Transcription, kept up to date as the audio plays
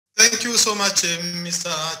Thank you so much,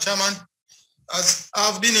 Mr. Chairman. As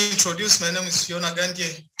I've been introduced, my name is Yona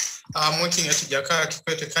Gandye. I'm working at Jakara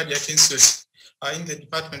Kikwete Cardiac Institute in the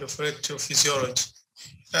Department of Electrophysiology.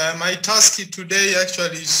 My task today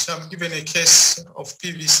actually is I'm given a case of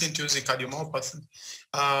PVC induced cardiomyopathy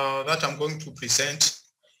that I'm going to present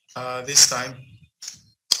this time.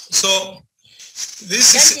 So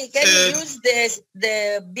this can you use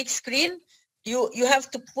the big screen? You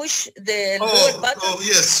have to push the lower button. Oh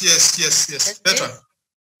yes. Better. Please?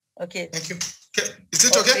 Okay. Thank you. Okay. Is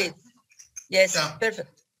it okay? Great. Yes. Yeah. Perfect.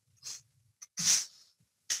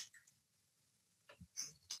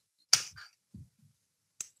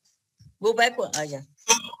 Go back one. Yeah.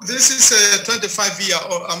 So this is a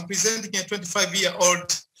 25-year-old. I'm presenting a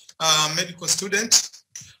 25-year-old medical student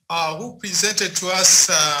who presented to us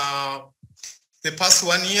the past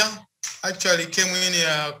 1 year. Actually came in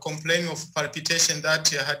complaining of palpitation that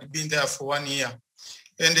had been there for 1 year.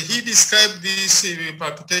 And he described this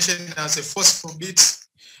palpitation as a forceful beat,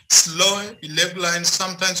 slow, irregular, and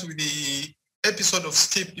sometimes with the episode of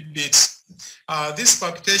skipped beats. This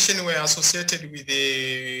palpitation were associated with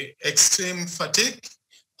the extreme fatigue.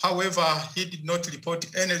 However, he did not report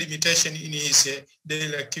any limitation in his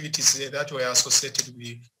daily activities that were associated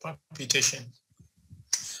with palpitation.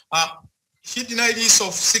 He denied use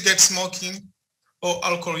of cigarette smoking or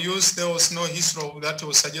alcohol use. There was no history of that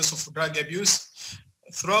was suggestive of drug abuse.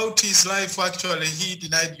 Throughout his life, actually, he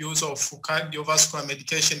denied use of cardiovascular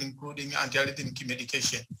medication, including antiarrhythmic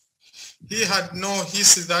medication. He had no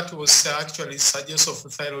history that was actually suggestive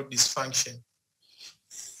of thyroid dysfunction.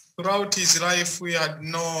 Throughout his life, we had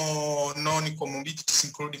no known comorbidities,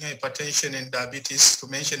 including hypertension and diabetes, to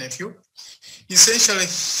mention a few. Essentially,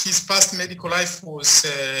 his past medical life was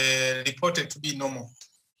reported to be normal.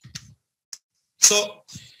 So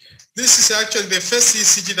this is actually the first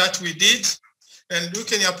ECG that we did, and we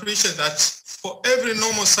can appreciate that for every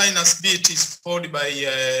normal sinus beat is followed by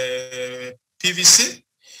PVC.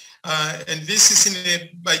 And this is in a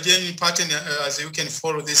bigenuine pattern, as you can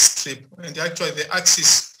follow this strip. And actually the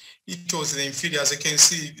axis, it was the inferior, as you can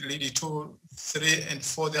see, leading 2, 3, and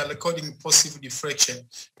 4, they are recording positive deflection.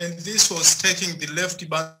 And this was taking the left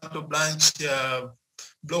bundle branch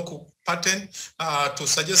block pattern to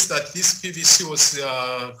suggest that this PVC was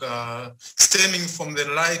stemming from the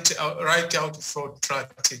right outflow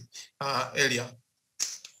tract area.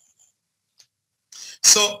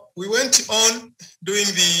 So we went on doing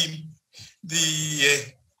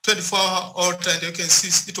the 24-hour alter, and you can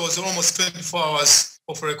see it was almost 24 hours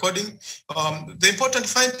of recording. The important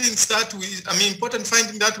finding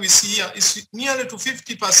that we see here is nearly to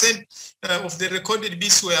 50% of the recorded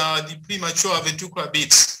beats were the premature ventricular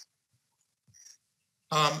beats.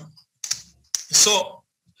 So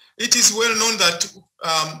it is well known that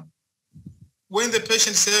when the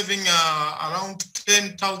patient is having around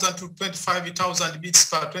 10,000 to 25,000 beats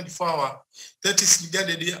per 24 hours, that is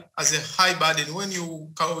regarded as a high burden. When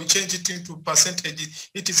you change it into percentage,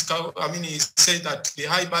 it is, he said that the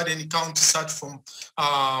high burden count starts from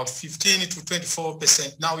 15 to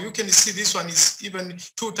 24%. Now you can see this one is even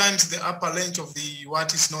 2 times the upper range of the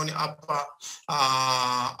what is known the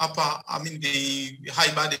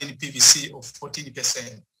high burden PVC of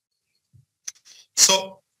 14%.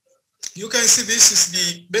 So you can see this is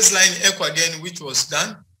the baseline echo again, which was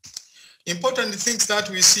done. Important things that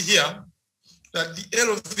we see here, that the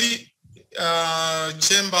LV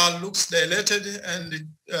chamber looks dilated, and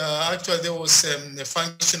actually there was a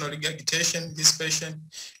functional regurgitation in this patient.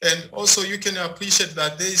 And also you can appreciate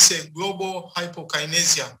that there is a global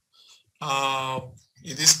hypokinesia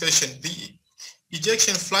in this patient. The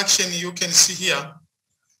ejection fraction you can see here,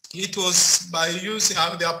 it was by using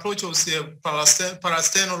the approach of the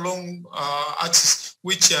parasternal long axis,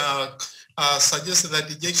 which suggested that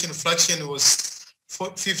the ejection fraction was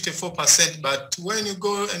 54%. But when you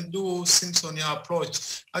go and do Simpsonian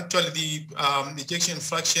approach, actually the ejection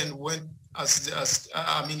fraction went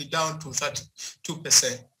down to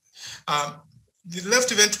 32%. The left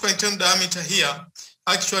ventricular internal diameter here,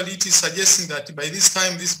 actually it is suggesting that by this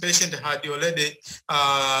time this patient had already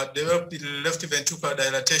developed the left ventricular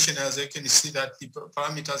dilatation. As you can see that the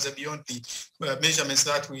parameters are beyond the measurements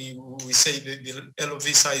that we say the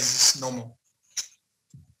LV size is normal.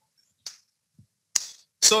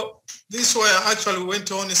 So this way actually went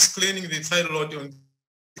on screening the thyroid on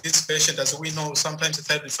this patient. As we know, sometimes the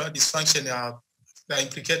thyroid dysfunction are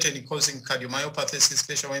implicated in causing cardiomyopathy,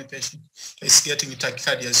 especially when the patient is getting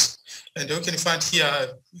tachycardias. And you can find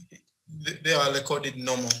here, they are recorded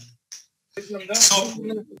normal. So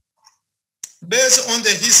based on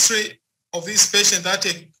the history of this patient that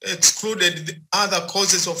excluded the other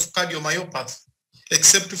causes of cardiomyopathy,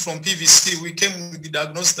 except from PVC, we came with the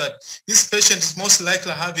diagnosis that this patient is most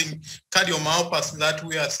likely having cardiomyopathy that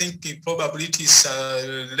we are thinking probably it is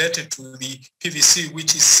related to the PVC,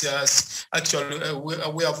 which is actually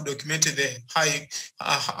we have documented the high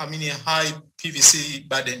PVC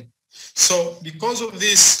burden. So because of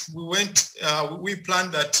this, we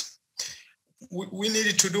planned that we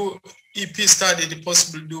needed to do EP study to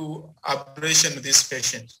possibly do ablation of this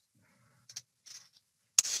patient.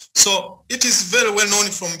 So it is very well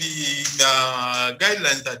known from the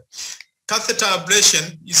guidelines that catheter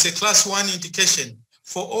ablation is a class 1 indication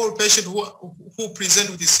for all patients who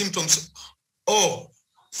present with the symptoms or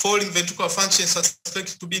falling ventricular function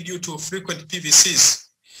suspected to be due to frequent PVCs.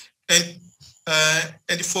 And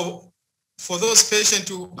for those patients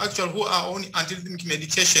who are on antiarrhythmic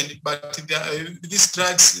medication, but these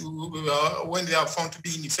drugs, when they are found to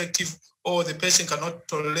be ineffective or the patient cannot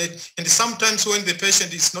tolerate, and sometimes when the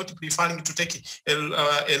patient is not preferring to take a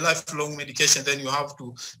lifelong medication, then you have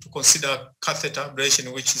to consider catheter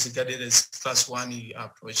ablation, which is regarded as class 1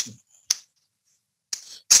 approach.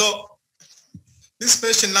 So this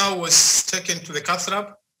patient now was taken to the cath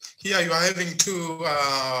lab. Here you are having two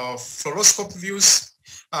fluoroscope views.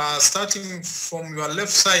 Starting from your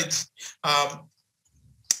left side,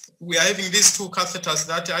 we are having these two catheters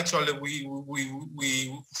that actually we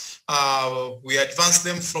advance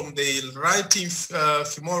them from the right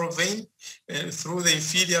femoral vein through the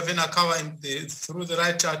inferior vena cava and through the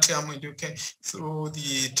right atrium, and you can through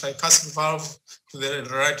the tricuspid valve to the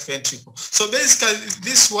right ventricle. So basically,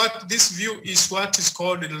 this view is what is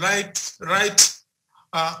called the right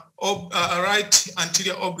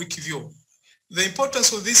anterior oblique view. The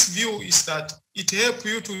importance of this view is that it helps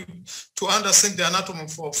you to understand the anatomy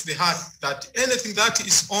of the heart, that anything that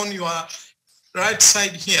is on your right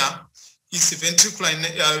side here is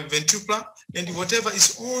ventricular, and whatever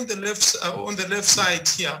is on the left side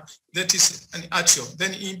here, that is an atrium.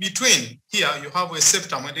 Then in between here you have a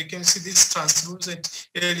septum, and you can see this translucent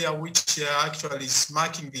area which actually is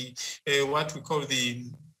marking the what we call the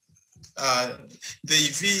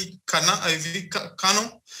V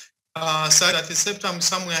canal. So that the septum is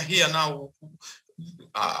somewhere here now.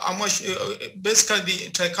 Basically the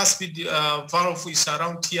tricuspid valve is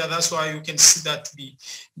around here. That's why you can see that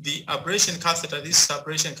the ablation catheter, this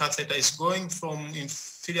ablation catheter is going from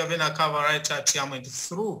inferior vena cava, right atrium, and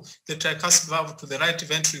through the tricuspid valve to the right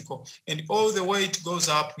ventricle, and all the way it goes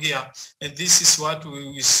up here. And this is what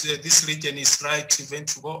this region is right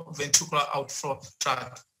ventricular outflow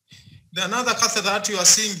tract. Another catheter that you are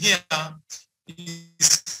seeing here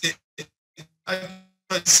is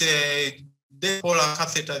a dipolar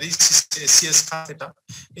catheter. This is a CS catheter.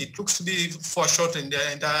 It looks to be foreshortened,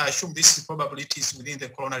 and I assume this probably it is within the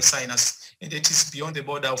coronary sinus, and it is beyond the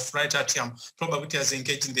border of right atrium. Probably it has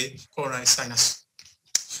engaged in the coronary sinus.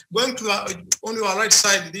 Going to on your right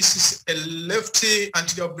side, this is a left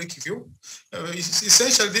anterior oblique view.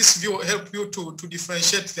 Essentially, this view helps you to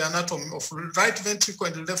differentiate the anatomy of right ventricle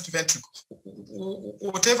and left ventricle.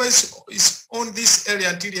 Whatever is on this area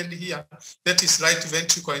anteriorly here, that is right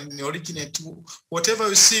ventricle, and originate to whatever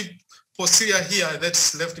you see posterior here,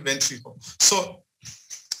 that's left ventricle. So,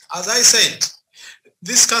 as I said,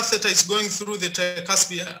 this catheter is going through the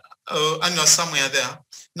tricuspid annulus somewhere there.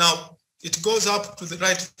 Now, it goes up to the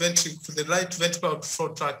right ventricle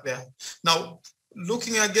outflow tract there. Now,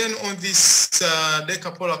 looking again on this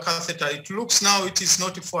decapolar catheter, it looks now it is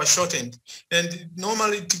not foreshortened, and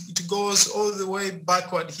normally it goes all the way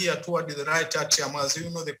backward here toward the right atrium. As you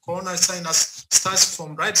know, the coronary sinus starts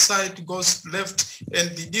from right side, goes left,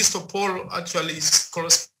 and the distal pole actually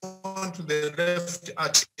corresponds to the left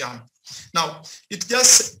atrium. Now, it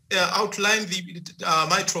just outlined the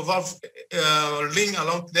mitral valve ring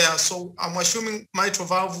along there. So I'm assuming mitral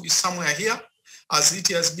valve is somewhere here, as it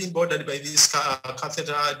has been bordered by this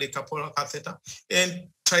catheter, the decapolar catheter. And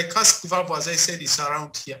tricuspid valve, as I said, is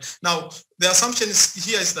around here. Now, the assumption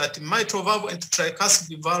here is that mitral valve and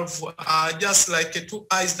tricuspid valve are just like two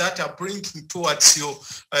eyes that are blinking towards you.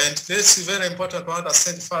 And that's very important to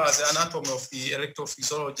understand as far as the anatomy of the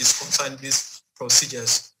electrophysiology is concerned, these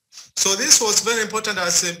procedures. So this was very important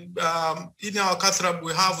as in our cath lab,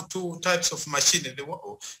 we have two types of machinery. The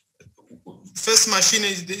first machine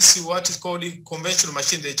is this, what is called the conventional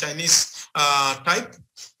machine, the Chinese type.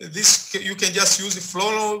 This, you can just use the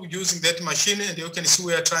fluoro using that machine, and you can see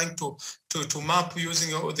we are trying to map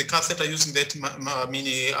using the catheter using that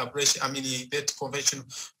that conventional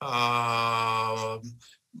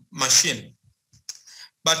machine.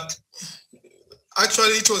 But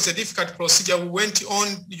actually, it was a difficult procedure. We went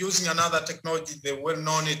on using another technology, the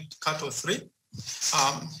well-known CATO3.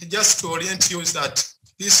 Just to orient you is that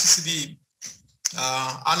this is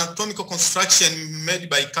anatomical construction made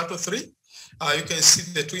by Cato 3. You can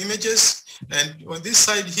see the two images, and on this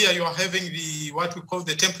side here you are having the what we call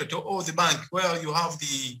the template or the bank, where you have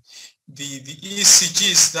the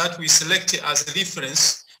ECGs that we select as a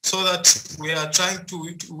reference, so that we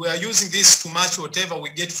are using this to match whatever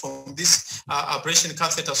we get from this abrasion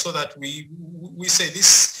catheter, so that we say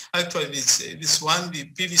this actually is this one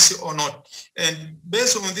the PVC or not. And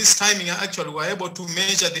based on this timing, actually we're able to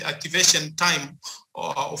measure the activation time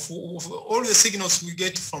of all the signals we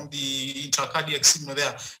get from the intracardiac signal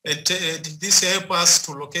there. And this helps us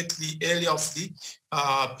to locate the area of the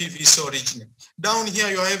PVC origin. Down here,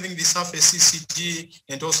 you're having the surface ECG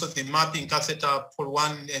and also the mapping catheter pole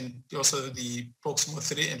 1 and also the proximal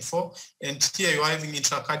 3 and 4. And here you're having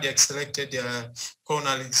intracardiac selected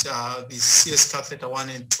coronaries, the CS catheter 1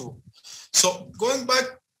 and 2. So going back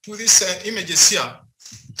to these images here,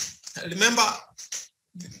 remember,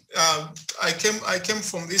 I came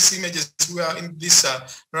from these images. We are in this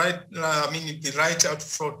the right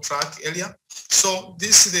outflow tract area. So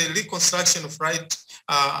this is the reconstruction of right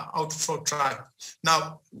outflow tract.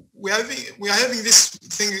 Now we are having this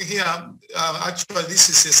thing here. Actually, this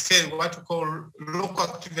is a scale what we call local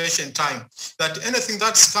activation time. That anything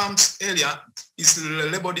that comes earlier is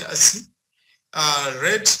labeled as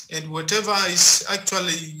red, and whatever is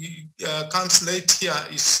actually comes late here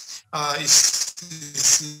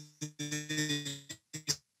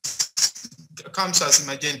comes as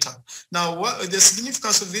magenta. Now, what the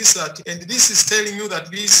significance of this and this is telling you that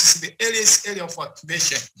this is the earliest area of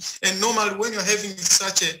activation. And normally, when you're having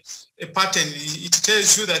such a pattern, it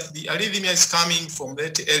tells you that the arrhythmia is coming from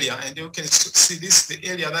that area, and you can see this the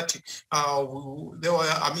area that there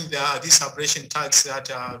are these abrasion tags that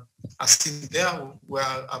are seen there. We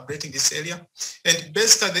are ablating this area, and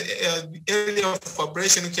basically the area of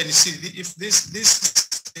abrasion, you can see if this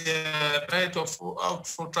right of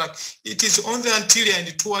outflow tract, it is on the anterior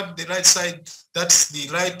and toward the right side. That's the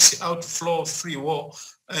right outflow free wall.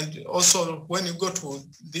 And also when you go to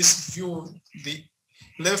this view, the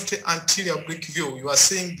left anterior oblique view, you are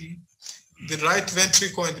seeing the right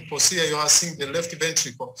ventricle, and the posterior you are seeing the left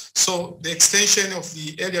ventricle. So the extension of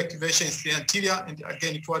the area activation is the anterior, and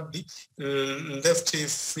again toward the left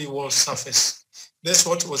free wall surface. That's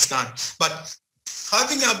what was done. But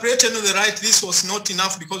having ablated on the right, this was not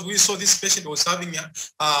enough, because we saw this patient was having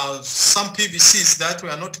some PVCs that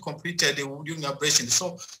were not completed during ablation.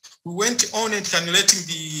 So we went on and cannulating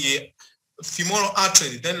the femoral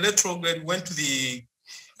artery. Then retrograde went to the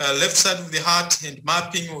left side of the heart, and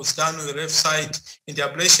mapping was done on the left side, and the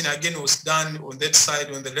ablation again was done on that side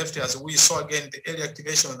on the left, as we saw again the area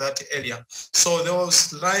activation of that area. So there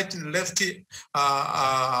was right and left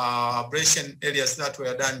ablation areas that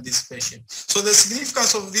were done in this patient. So the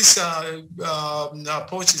significance of this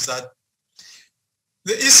approach is that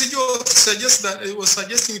the ECG was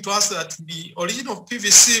suggesting to us that the origin of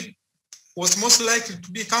PVC was most likely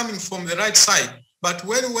to be coming from the right side. But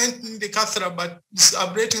when we went in the catheter, but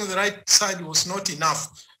ablating on the right side was not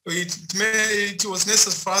enough. It was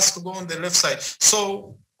necessary for us to go on the left side.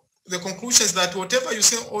 So the conclusion is that whatever you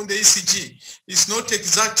see on the ECG is not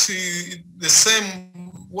exactly the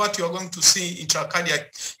same what you are going to see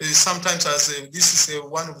intracardiac. Sometimes, as this is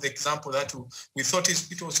one of the examples that we thought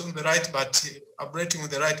it was on the right, but ablating on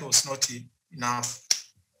the right was not enough.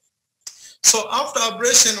 So after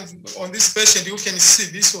ablation on this patient, you can see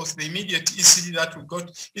this was the immediate ECG that we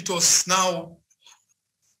got. It was now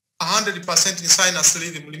 100% in sinus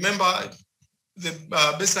rhythm. Remember the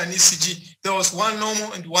baseline ECG, there was one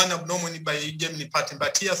normal and one abnormal by Gemini pattern,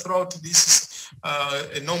 but here throughout this is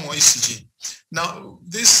a normal ECG. Now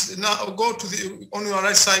go to the, on your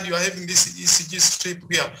right side, you are having this ECG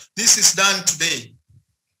strip here. This is done today.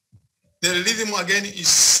 The rhythm again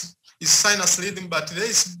is sinus rhythm, but there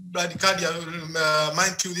is bradycardia.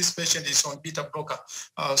 Mind you, this patient is on beta blocker.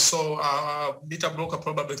 Beta blocker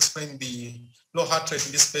probably explains the low heart rate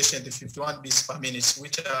in this patient, 51 beats per minute,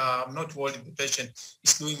 which I'm not worried. The patient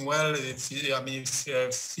is doing well.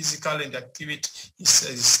 Physical and activity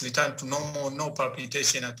is returned to normal, no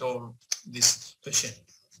palpitation at all, this patient.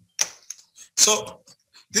 So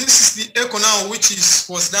this is the echo now, which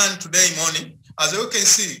was done today morning. As you can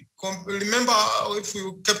see, remember, if we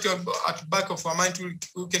kept at the back of our mind,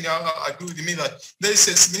 you can agree with me that there is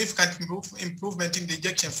a significant improvement in the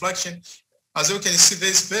ejection fraction. As you can see, there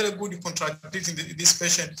is very good contractility in this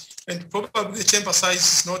patient, and probably the chamber size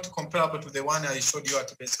is not comparable to the one I showed you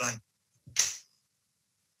at baseline.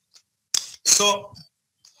 So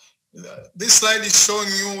This slide is showing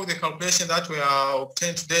you the calculation that we are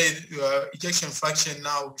obtained today. Ejection fraction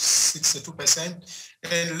now is 62%,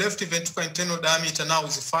 and left ventricular internal diameter now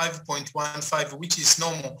is 5.15, which is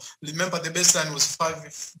normal. Remember, the baseline was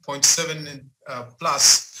 5.7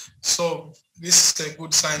 plus. So this is a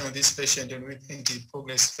good sign on this patient, and we think the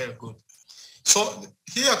progress is very good. So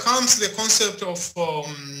here comes the concept of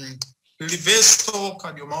reversal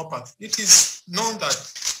cardiomyopathy. It is known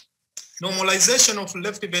that normalization of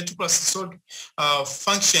left ventricular systolic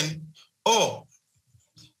function or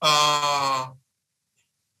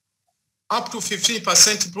up to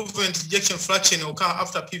 15% improvement ejection fraction occur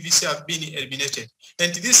after PVC have been eliminated.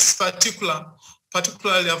 And this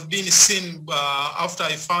particularly have been seen after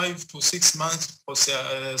 5 to 6 months of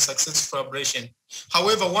successful ablation.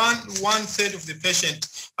 However, one third of the patient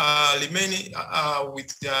remain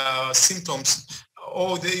with their symptoms,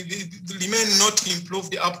 or they remain not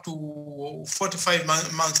improved up to 45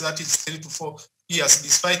 months, that is 3 to 4 years,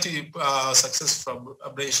 despite successful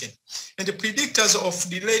ablation. And the predictors of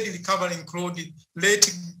delayed recovery include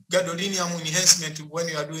late gadolinium enhancement when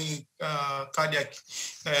you are doing cardiac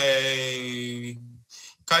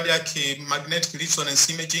magnetic resonance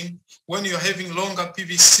imaging, when you are having longer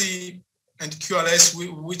PVC and QRS,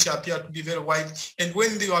 which appear to be very wide, and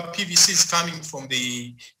when your PVC is coming from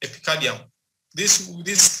the epicardium.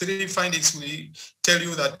 These three findings will tell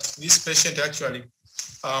you that this patient actually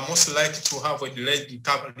most likely to have a delayed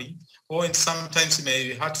recovery, or sometimes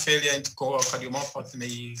may heart failure and cardiomyopathy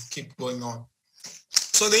may keep going on.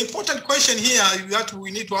 So the important question here that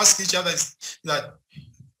we need to ask each other is that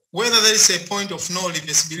whether there is a point of no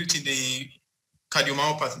reversibility in the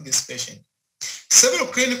cardiomyopathy in this patient. Several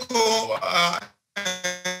clinical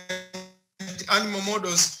animal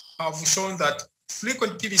models have shown that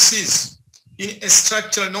frequent PVCs in a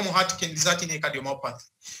structural normal heart can result in a cardiomyopathy,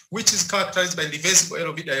 which is characterized by reversible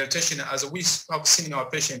LV dilatation, as we have seen in our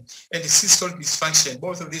patient, and systolic dysfunction.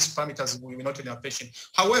 Both of these parameters will be noted in our patient.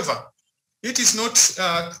 However, it is not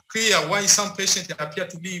clear why some patients appear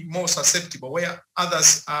to be more susceptible, where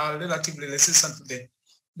others are relatively resistant to the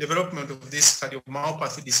development of this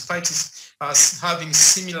cardiomyopathy, despite us having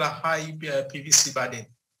similar high PVC burden.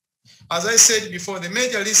 As I said before, the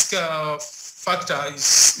major risk factor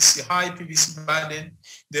is high PVC burden,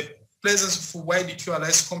 the presence of wide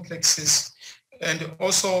QRS complexes, and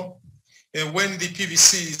also when the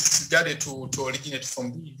PVC is guided to originate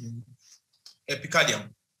from the epicardium.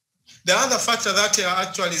 The other factor that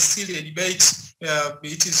actually still a debate,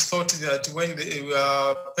 it is thought that when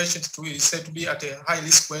the patient is said to be at a high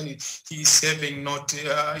risk when he is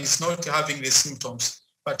not having the symptoms.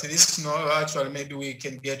 But this actually maybe we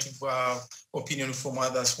can get opinion from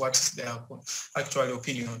others. What is their actual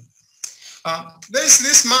opinion? There's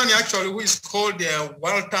this man actually who is called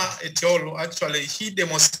Walter et al. Actually, he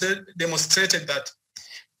demonstrated that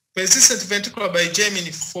persistent ventricular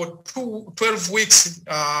bigeminy for 12 weeks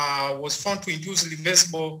was found to induce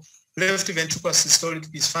reversible left ventricular systolic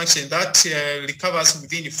dysfunction that recovers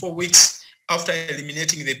within 4 weeks after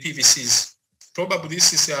eliminating the PVCs. Probably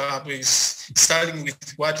this is starting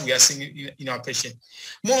with what we are seeing in our patient.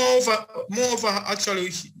 Moreover, actually,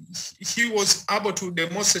 he was able to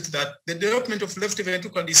demonstrate that the development of left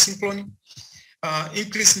ventricular dyssynchrony,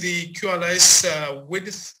 increase the QRS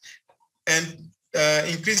width, and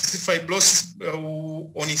increased fibrosis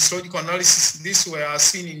on histological analysis. This were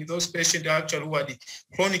seen in those patients actually who had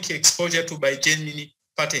chronic exposure to bigeminy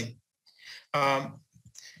pattern,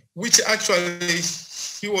 which actually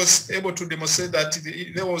he was able to demonstrate that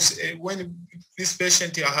there was when this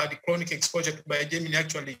patient had chronic exposure to bigeminy,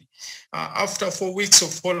 actually after 4 weeks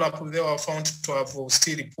of follow-up, they were found to have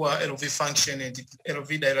still poor LV function, and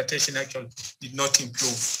LV dilatation actually did not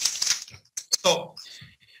improve. So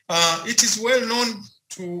it is well known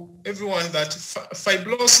to everyone that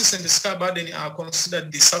fibrosis and scar burden are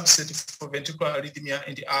considered the subset for ventricular arrhythmia,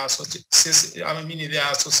 and are they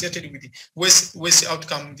are associated with the worst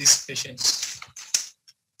outcome in these patients.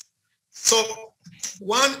 So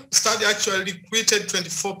one study actually recruited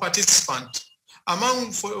 24 participants.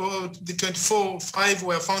 Among the 24, 5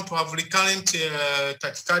 were found to have recurrent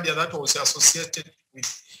tachycardia that was associated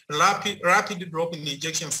with rapid drop in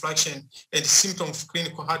ejection fraction and symptom of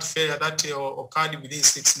clinical heart failure that occurred within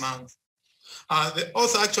 6 months. The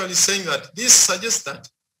author actually saying that this suggests that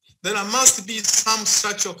there must be some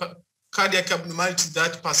structural cardiac abnormality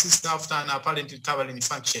that persists after an apparent recovery in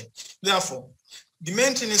function. Therefore, the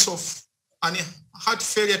maintenance of an heart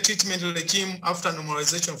failure treatment regime after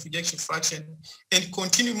normalization of ejection fraction and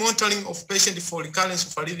continued monitoring of patient for recurrence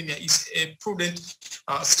of arrhythmia is a prudent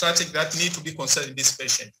strategy that need to be considered in this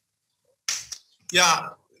patient. Yeah,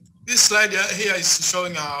 This slide here is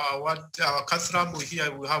showing what our cath lab.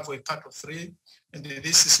 Here we have a cut of 3. And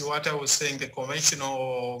this is what I was saying, the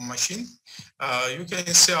conventional machine. You can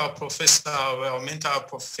see our professor, our mentor,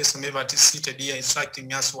 Professor Mevat, is seated here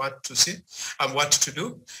instructing us what to see and what to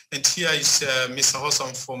do. And here is Mr.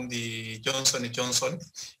 Hossam from the Johnson & Johnson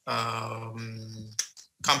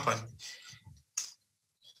company.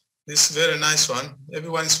 This very nice one.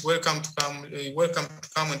 Everyone's welcome to come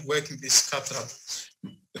and work in this cath lab.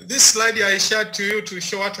 This slide I shared to you to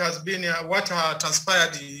show what has been, what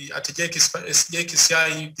transpired at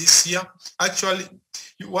JKCI this year. Actually,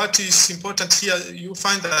 what is important here, you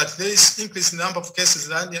find that there is increased number of cases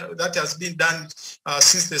that has been done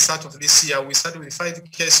since the start of this year. We started with 5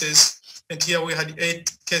 cases, and here we had 8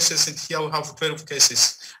 cases, and here we have 12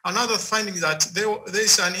 cases. Another finding is that there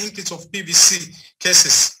is an increase of PVC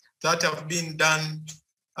cases that have been done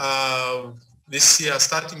this year,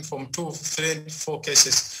 starting from 2, 3, 4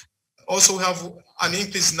 cases. Also, we have an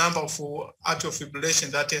increased number of atrial fibrillation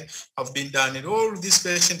that have been done, and all these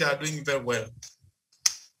patients are doing very well.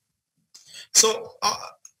 So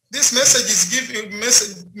this message is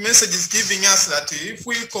giving us that if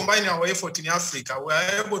we combine our effort in Africa, we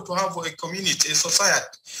are able to have a community, a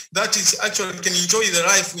society that is actually can enjoy the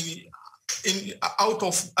life out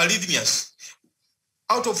of arrhythmias.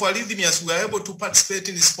 Out of arrhythmias, we are able to participate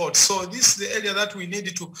in the sport. So this is the area that we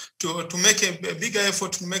need to make a bigger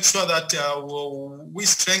effort to make sure that we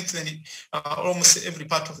strengthen almost every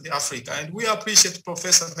part of the Africa. And we appreciate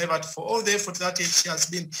Professor Mevat for all the effort that she has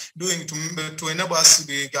been doing to enable us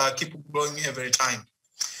to keep growing every time.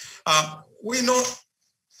 We know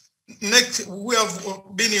we have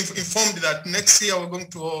been informed that next year we're going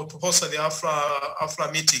to host the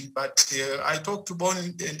AFRA meeting, but I talked to Bon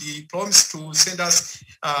and he promised to send us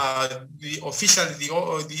the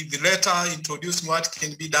letter introducing what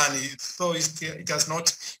can be done. So it has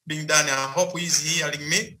not been done. I hope he's hearing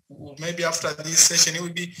me. Maybe after this session he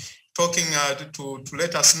will be talking to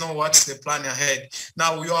let us know what's the plan ahead.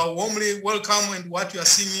 Now you are warmly welcome, and what you are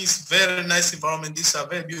seeing is very nice environment. These are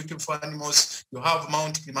very beautiful animals. You have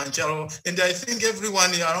Mount Kilimanjaro, and I think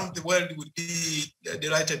everyone around the world would be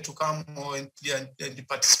delighted to come and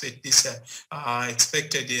participate this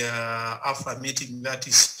expected AFRA meeting. That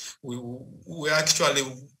is, we actually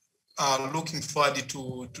are looking forward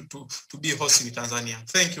to be hosting in Tanzania.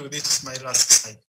 Thank you. This is my last slide.